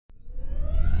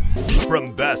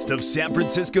From Best of San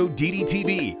Francisco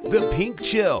DDTV, The Pink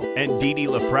Chill, and Didi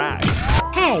LaFrac.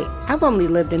 Hey, I've only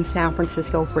lived in San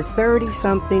Francisco for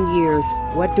 30-something years.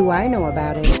 What do I know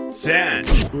about it? San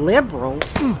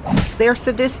Liberals? They're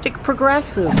sadistic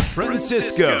progressives.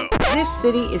 Francisco. This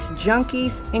city is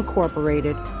Junkies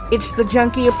Incorporated. It's the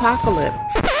junkie apocalypse.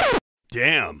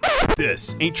 Damn,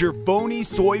 this ain't your phony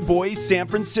soy boy San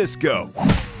Francisco.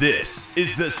 This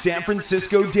is the San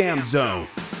Francisco Dam Zone.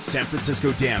 San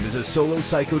Francisco Dam is a solo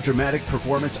psychodramatic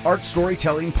performance art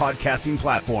storytelling podcasting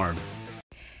platform.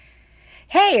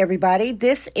 Hey everybody,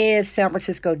 this is San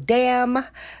Francisco Dam,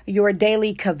 your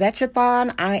daily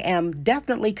kvetchathon. I am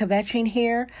definitely kvetching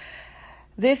here.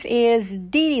 This is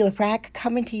Didi LaFrac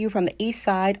coming to you from the east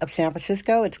side of San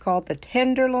Francisco. It's called the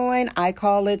Tenderloin. I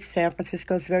call it San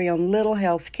Francisco's very own Little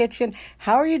Hell's Kitchen.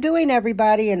 How are you doing,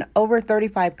 everybody, in over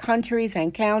 35 countries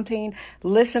and counting,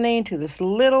 listening to this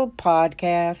little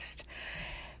podcast?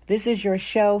 This is your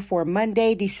show for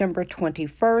Monday, December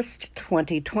 21st,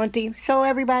 2020. So,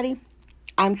 everybody,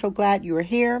 I'm so glad you are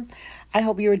here. I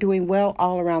hope you are doing well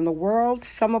all around the world.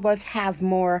 Some of us have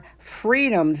more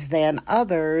freedoms than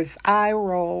others. I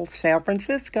roll San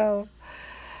Francisco.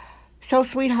 So,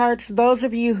 sweethearts, those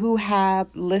of you who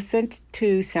have listened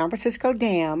to San Francisco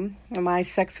Dam, my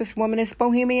sexist womanist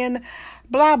bohemian,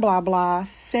 blah, blah, blah,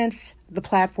 since the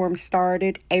platform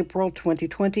started April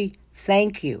 2020,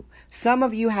 thank you. Some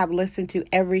of you have listened to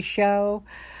every show.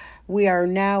 We are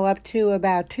now up to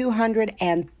about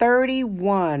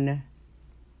 231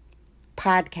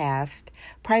 podcast,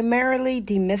 primarily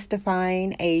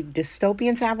demystifying a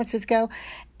dystopian San Francisco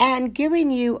and giving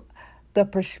you the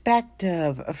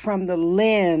perspective from the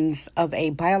lens of a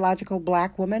biological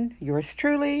black woman. Yours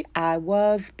truly, I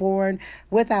was born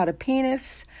without a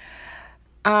penis.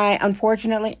 I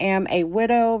unfortunately am a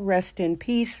widow. Rest in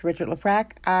peace, Richard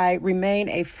LaFrac. I remain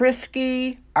a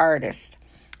frisky artist.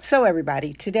 So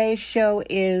everybody, today's show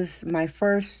is my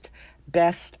first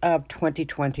Best of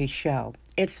 2020 show.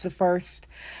 It's the first.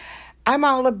 I'm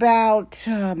all about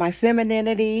my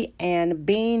femininity and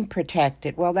being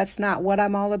protected. Well, that's not what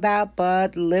I'm all about,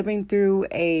 but living through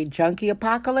a junkie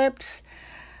apocalypse,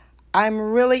 I'm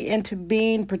really into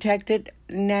being protected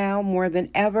now more than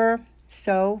ever.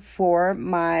 So for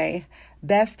my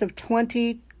Best of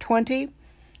 2020,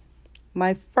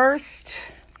 my first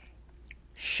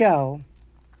show,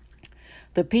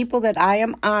 the people that I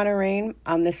am honoring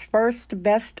on this first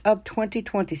Best of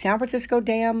 2020 San Francisco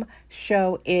Dam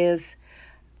show is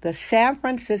the San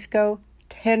Francisco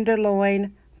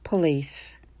Tenderloin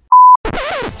Police.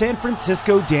 San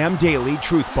Francisco Dam Daily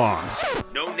Truth Bombs.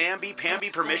 No namby-pamby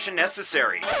permission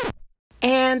necessary.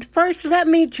 And first, let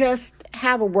me just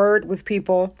have a word with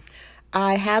people.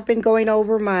 I have been going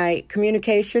over my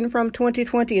communication from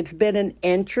 2020. It's been an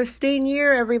interesting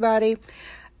year, everybody.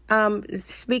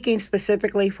 Speaking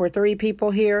specifically for three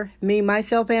people here, me,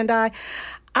 myself, and I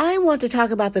want to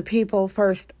talk about the people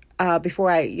first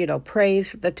before I,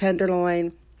 praise the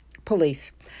Tenderloin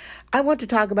Police. I want to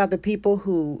talk about the people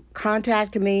who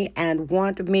contact me and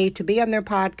want me to be on their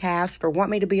podcast or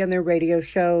want me to be on their radio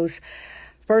shows.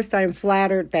 First, I'm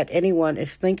flattered that anyone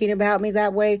is thinking about me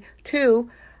that way. Two,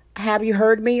 have you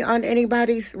heard me on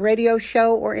anybody's radio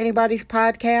show or anybody's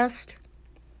podcast?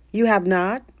 You have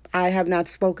not. I have not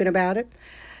spoken about it.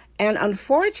 And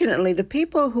unfortunately, the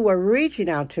people who are reaching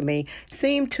out to me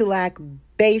seem to lack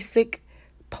basic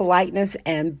politeness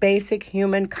and basic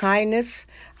human kindness.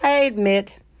 I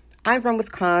admit, I'm from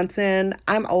Wisconsin.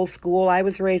 I'm old school. I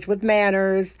was raised with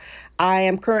manners. I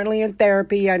am currently in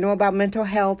therapy. I know about mental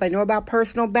health. I know about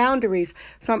personal boundaries.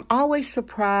 So I'm always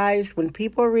surprised when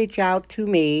people reach out to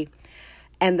me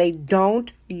and they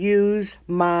don't use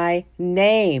my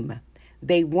name.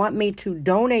 They want me to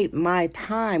donate my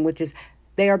time, which is,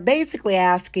 they are basically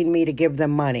asking me to give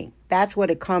them money. That's what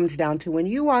it comes down to. When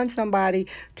you want somebody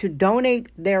to donate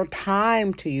their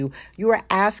time to you, you are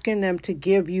asking them to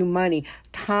give you money.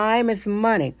 Time is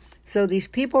money. So these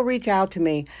people reach out to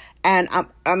me, and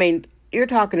you're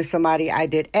talking to somebody I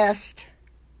did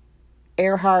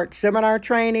Earhart seminar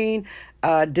training,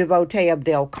 devotee of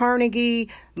Dale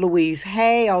Carnegie, Louise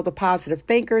Hay, all the positive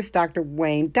thinkers, Dr.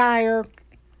 Wayne Dyer.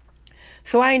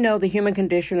 So I know the human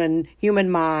condition and human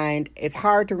mind. It's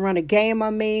hard to run a game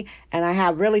on me, and I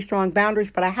have really strong boundaries.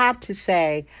 But I have to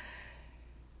say,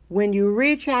 when you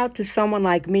reach out to someone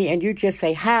like me and you just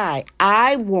say, hi,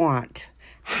 I want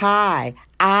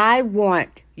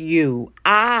you.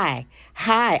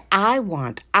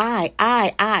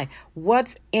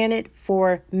 What's in it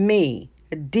for me?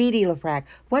 Didi LaFrac,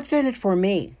 what's in it for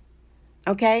me?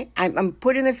 Okay? I'm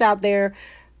putting this out there.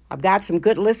 I've got some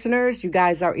good listeners. You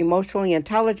guys are emotionally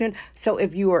intelligent. So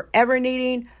if you are ever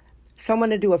needing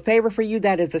someone to do a favor for you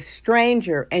that is a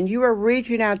stranger and you are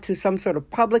reaching out to some sort of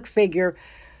public figure,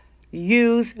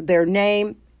 use their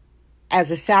name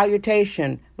as a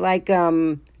salutation, like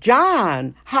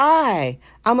John, hi,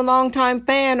 I'm a longtime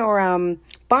fan, or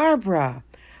Barbara,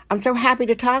 I'm so happy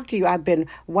to talk to you. I've been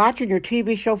watching your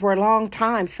TV show for a long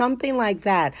time, something like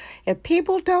that. If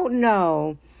people don't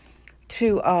know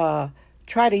to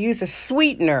try to use a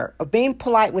sweetener of being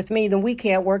polite with me, then we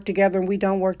can't work together and we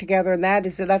don't work together. And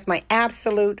that's my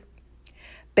absolute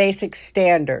basic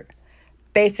standard.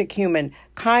 Basic human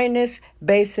kindness,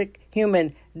 basic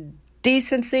human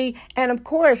decency. And of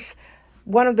course,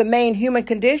 one of the main human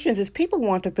conditions is people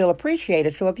want to feel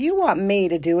appreciated. So if you want me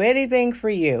to do anything for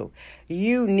you,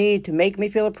 you need to make me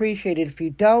feel appreciated. If you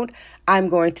don't, I'm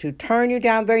going to turn you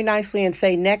down very nicely and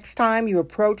say next time you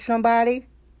approach somebody,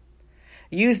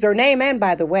 use their name. And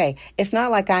by the way, it's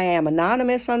not like I am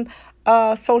anonymous on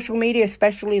social media,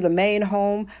 especially the main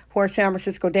home for San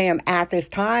Francisco Dam at this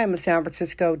time, the San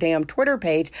Francisco Dam Twitter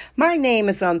page. My name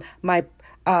is on my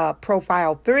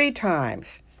profile 3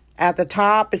 times. At the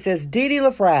top, it says Dee Dee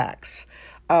LaFrax.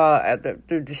 At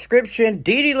the description,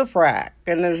 Dee Dee LaFrax.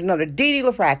 And there's another Dee Dee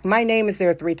LaFrax. My name is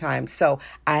there 3 times. So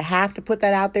I have to put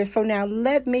that out there. So now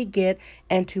let me get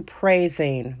into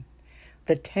praising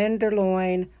the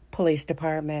Tenderloin Police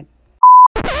Department.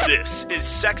 This is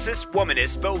sexist,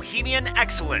 womanist, bohemian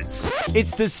excellence.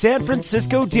 It's the San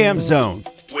Francisco Dam Zone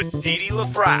with Dee Dee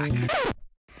LaFrac.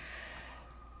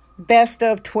 Best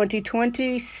of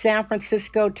 2020, San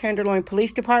Francisco Tenderloin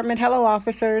Police Department. Hello,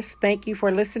 officers. Thank you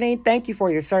for listening. Thank you for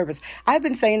your service. I've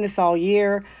been saying this all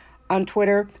year on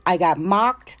Twitter. I got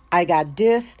mocked. I got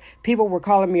dissed. People were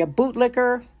calling me a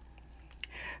bootlicker.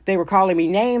 They were calling me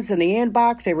names in the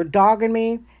inbox. They were dogging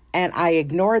me. And I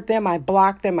ignored them, I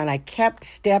blocked them, and I kept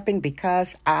stepping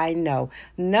because I know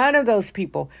none of those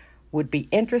people would be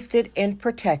interested in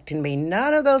protecting me.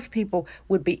 None of those people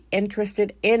would be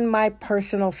interested in my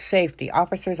personal safety.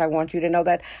 Officers, I want you to know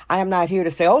that I am not here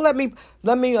to say, let me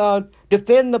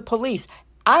defend the police.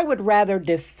 I would rather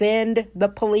defend the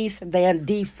police than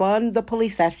defund the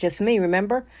police. That's just me,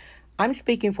 remember? I'm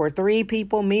speaking for 3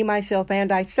 people, me, myself,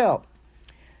 and I. So,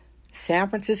 San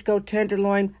Francisco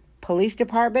Tenderloin Police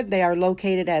Department. They are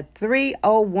located at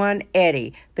 301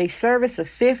 Eddy. They service a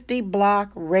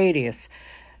 50-block radius.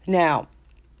 Now,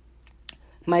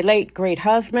 my late great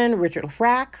husband, Richard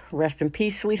LaFrac, rest in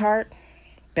peace, sweetheart,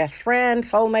 best friend,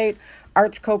 soulmate,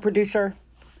 arts co-producer,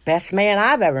 best man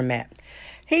I've ever met.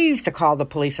 He used to call the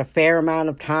police a fair amount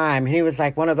of time. He was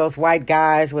like one of those white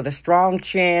guys with a strong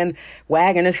chin,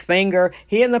 wagging his finger.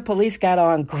 He and the police got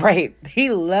on great. He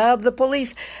loved the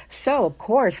police. So, of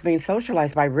course, being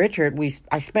socialized by Richard,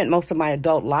 I spent most of my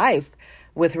adult life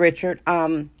with Richard.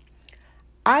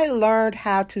 I learned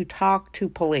how to talk to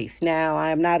police. Now,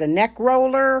 I am not a neck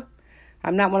roller.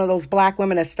 I'm not one of those black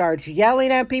women that starts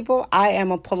yelling at people. I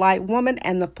am a polite woman,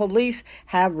 and the police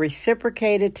have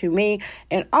reciprocated to me.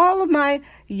 In all of my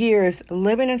years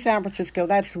living in San Francisco,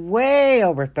 that's way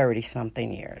over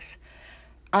 30-something years,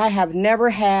 I have never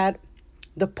had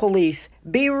the police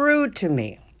be rude to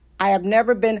me. I have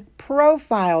never been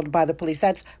profiled by the police.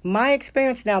 That's my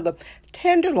experience. Now, the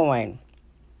Tenderloin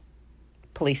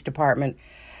Police Department,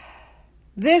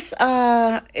 this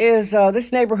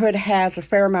neighborhood has a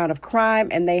fair amount of crime,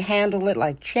 and they handle it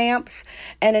like champs.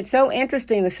 And it's so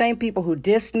interesting. The same people who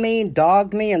dissed me,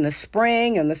 dogged me in the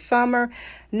spring and the summer,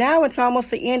 now it's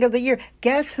almost the end of the year.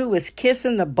 Guess who is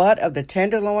kissing the butt of the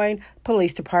Tenderloin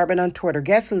Police Department on Twitter?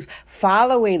 Guess who's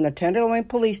following the Tenderloin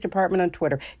Police Department on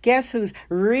Twitter? Guess who's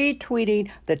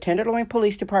retweeting the Tenderloin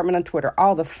Police Department on Twitter?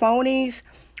 All the phonies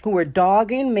who were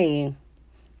dogging me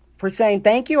for saying,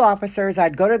 thank you, officers.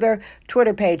 I'd go to their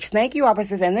Twitter page, thank you,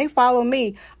 officers, and they follow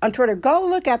me on Twitter. Go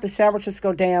look at the San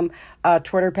Francisco Dam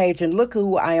Twitter page and look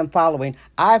who I am following.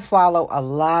 I follow a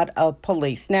lot of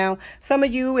police. Now, some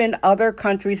of you in other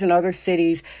countries and other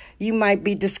cities, you might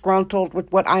be disgruntled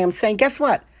with what I am saying. Guess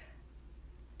what?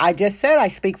 I just said I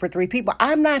speak for 3 people.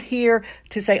 I'm not here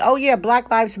to say, oh, yeah, Black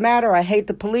Lives Matter. I hate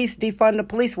the police, defund the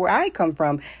police. Where I come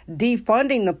from,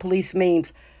 defunding the police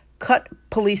means cut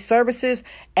police services,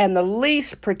 and the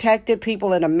least protected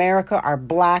people in America are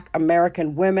Black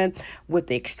American women with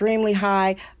the extremely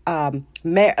high,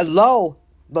 low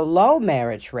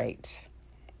marriage rates.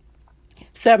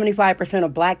 75%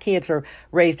 of Black kids are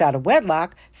raised out of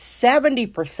wedlock.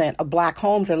 70% of Black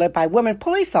homes are led by women.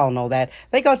 Police all know that.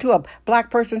 They go to a Black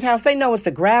person's house. They know it's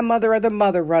the grandmother or the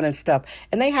mother running stuff.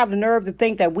 And they have the nerve to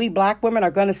think that we Black women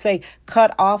are going to say,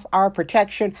 cut off our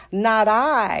protection. Not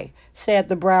I, said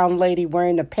the brown lady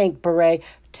wearing the pink beret.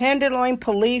 Tenderloin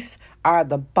police are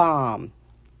the bomb.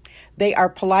 They are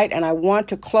polite, and I want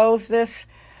to close this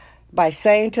by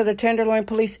saying to the Tenderloin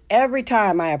Police every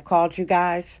time I have called you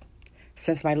guys,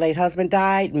 since my late husband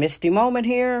died, misty moment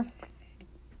here,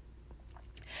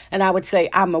 and I would say,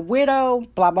 I'm a widow,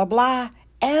 blah, blah, blah.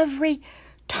 Every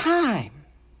time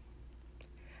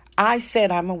I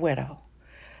said I'm a widow,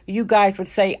 you guys would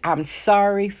say, I'm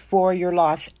sorry for your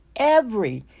loss.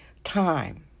 Every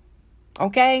time.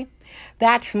 Okay?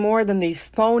 That's more than these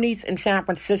phonies in San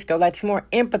Francisco. That's more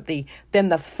empathy than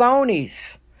the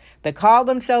phonies that call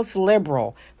themselves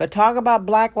liberal, that talk about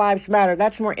Black Lives Matter.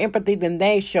 That's more empathy than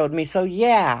they showed me. So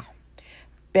yeah,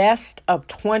 best of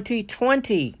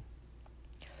 2020.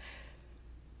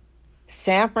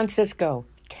 San Francisco,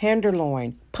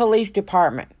 Tenderloin, Police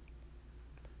Department,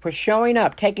 for showing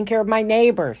up, taking care of my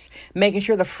neighbors, making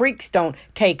sure the freaks don't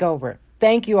take over.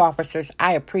 Thank you, officers.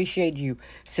 I appreciate you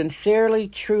sincerely,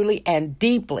 truly, and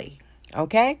deeply.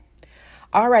 Okay?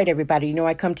 All right, everybody. You know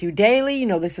I come to you daily. You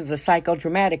know this is a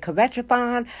psychodramatic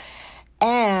kvetchathon.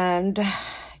 And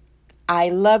I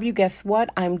love you. Guess what?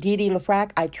 I'm Dee Dee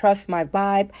LaFrac. I trust my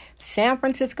vibe. San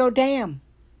Francisco Dam.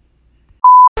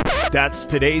 That's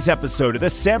today's episode of the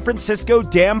San Francisco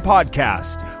Dam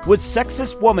Podcast with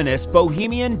sexist womanist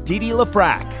bohemian Dee Dee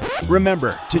LaFrac.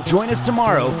 Remember to join us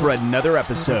tomorrow for another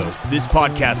episode. This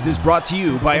podcast is brought to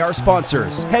you by our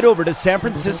sponsors. Head over to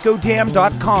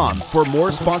sanfranciscodam.com for more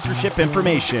sponsorship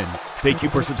information. Thank you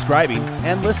for subscribing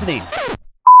and listening.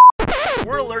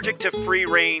 We're allergic to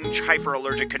free-range,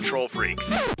 hyper-allergic control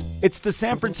freaks. It's the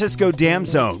San Francisco Dam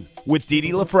Zone with Dee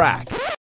Dee LaFrac.